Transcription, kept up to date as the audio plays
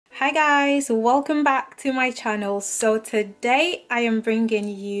Hi guys, welcome back to my channel. So today I am bringing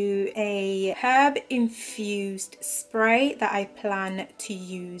you a herb infused spray that I plan to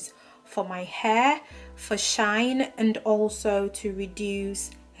use for my hair, for shine, and also to reduce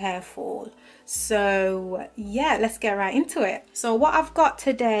hair fall. So yeah, let's get right into it. So what I've got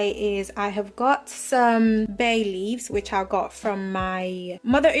today is I have got some bay leaves, which I got from my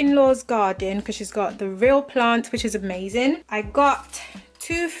mother-in-law's garden because she's got the real plant, which is amazing. I got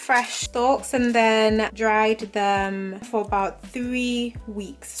 2 fresh stalks and then dried them for about 3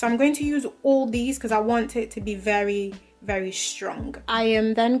 weeks. So I'm going to use all these because I want it to be very strong. I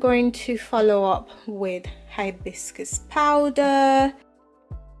am then going to follow up with hibiscus powder,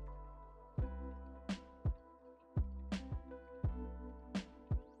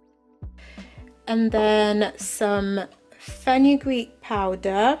 and then some fenugreek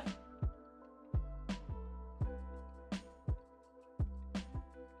powder,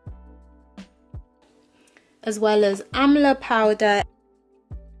 as well as amla powder,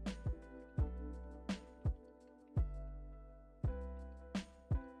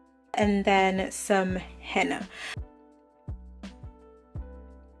 and then some henna.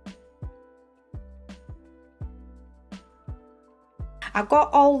 I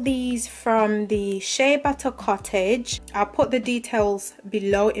got all these from the Shea Butter Cottage. I'll put the details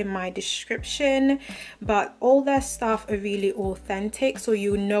below in my description, but all their stuff are really authentic, so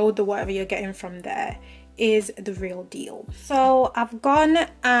you know that whatever you're getting from there is the real deal. So I've gone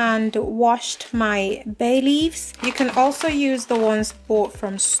and washed my bay leaves. You can also use the ones bought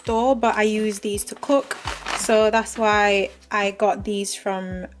from store, but I use these to cook, so that's why I got these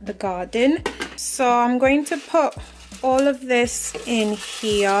from the garden. So I'm going to put all of this in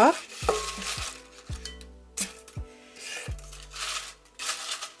here.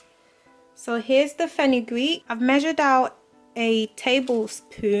 So here's the fenugreek. I've measured out a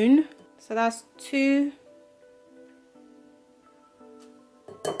tablespoon, so that's 2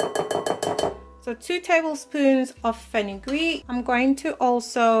 tablespoons of fenugreek. I'm going to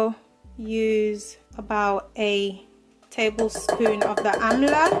also use about a tablespoon of the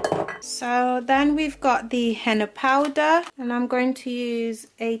amla. So then we've got the henna powder, and I'm going to use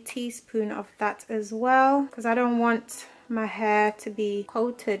a teaspoon of that as well because I don't want my hair to be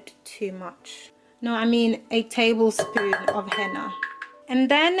coated too much. No, I mean a tablespoon of henna. And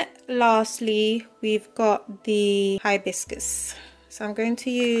then lastly we've got the hibiscus. So I'm going to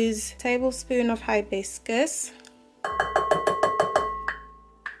use a tablespoon of hibiscus.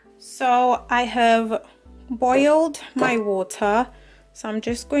 So I have boiled my water, so I'm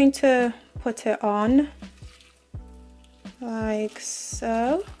just going to put it on like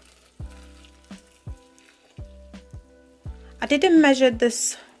so. I didn't measure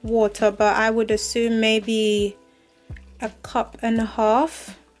this water, but I would assume maybe 1.5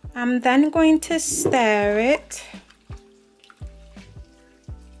 cups. I'm then going to stir it.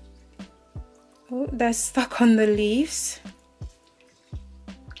 Oh, they're stuck on the leaves.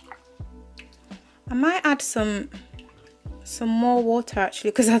 I might add some more water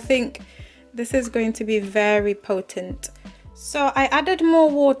actually, because I think this is going to be very potent. So I added more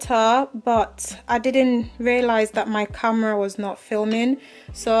water, but I didn't realize that my camera was not filming.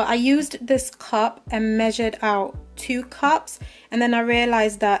 So I used this cup and measured out 2 cups, and then I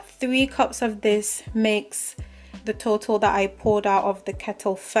realized that 3 cups of this makes the total that I poured out of the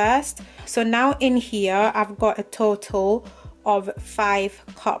kettle first. So now in here I've got a total of 5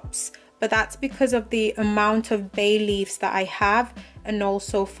 cups. But that's because of the amount of bay leaves that I have, and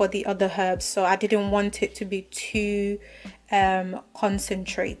also for the other herbs, so I didn't want it to be too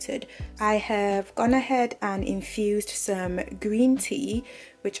concentrated. I have gone ahead and infused some green tea,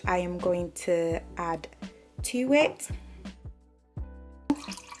 which I am going to add to it.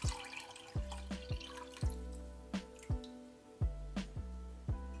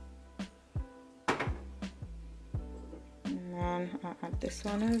 And I'll add this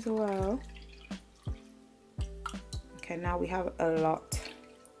one as well. Okay, now we have a lot.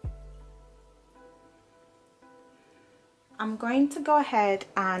 I'm going to go ahead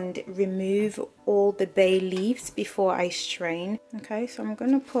and remove all the bay leaves before I strain. Okay, so I'm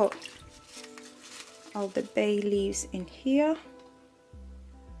going to put all the bay leaves in here.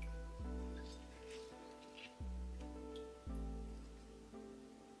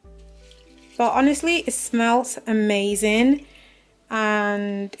 But honestly, it smells amazing,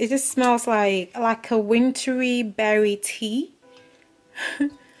 and it just smells like a wintry berry tea.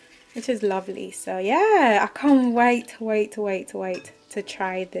 Which is lovely. So yeah, I can't wait to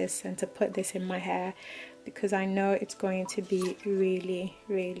try this and to put this in my hair, because I know it's going to be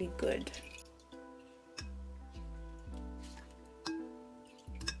really good.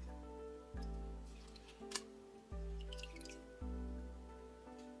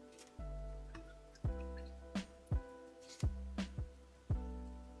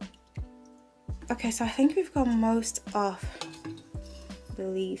 Okay, so I think we've got most of the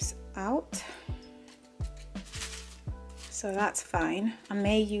leaves out, so that's fine. I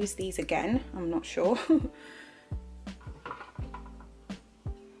may use these again, I'm not sure.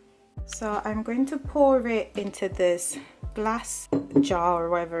 So I'm going to pour it into this glass jar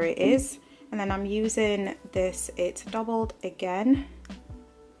or whatever it is, and then I'm using this, it's doubled again,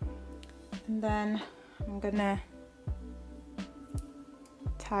 and then I'm gonna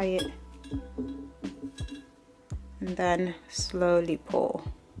tie it and then slowly pour.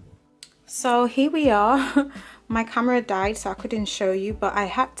 So here we are. My camera died so I couldn't show you, but I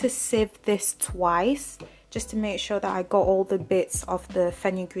had to sieve this twice just to make sure that I got all the bits of the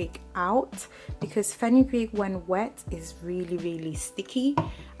fenugreek out, because fenugreek when wet is really sticky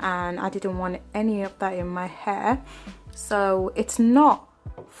and I didn't want any of that in my hair. So it's not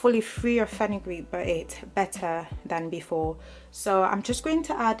fully free of fenugreek, but it's better than before. So I'm just going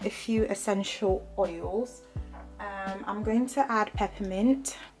to add a few essential oils. I'm going to add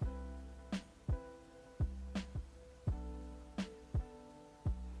peppermint,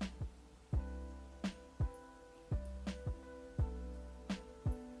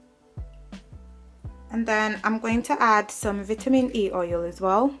 and then I'm going to add some vitamin E oil as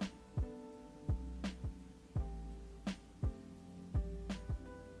well.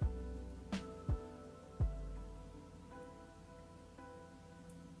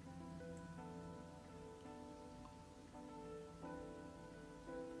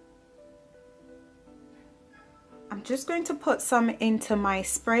 I'm just going to put some into my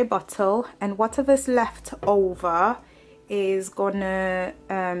spray bottle, and whatever's left over is gonna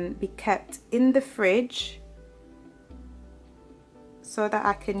be kept in the fridge so that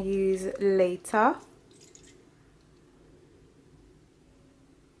I can use later.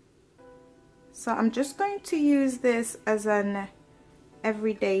 So I'm just going to use this as an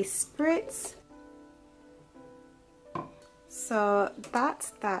everyday spritz. So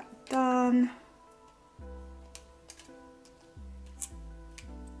that's that done.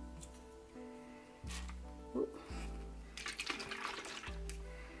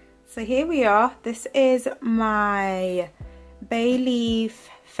 So here we are. This is my bay leaf,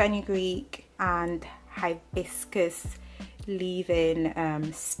 fenugreek and hibiscus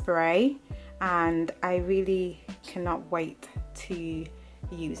leave-in spray, and I really cannot wait to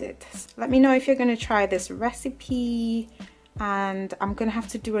use it. Let me know if you're going to try this recipe, and I'm going to have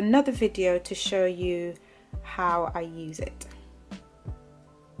to do another video to show you how I use it.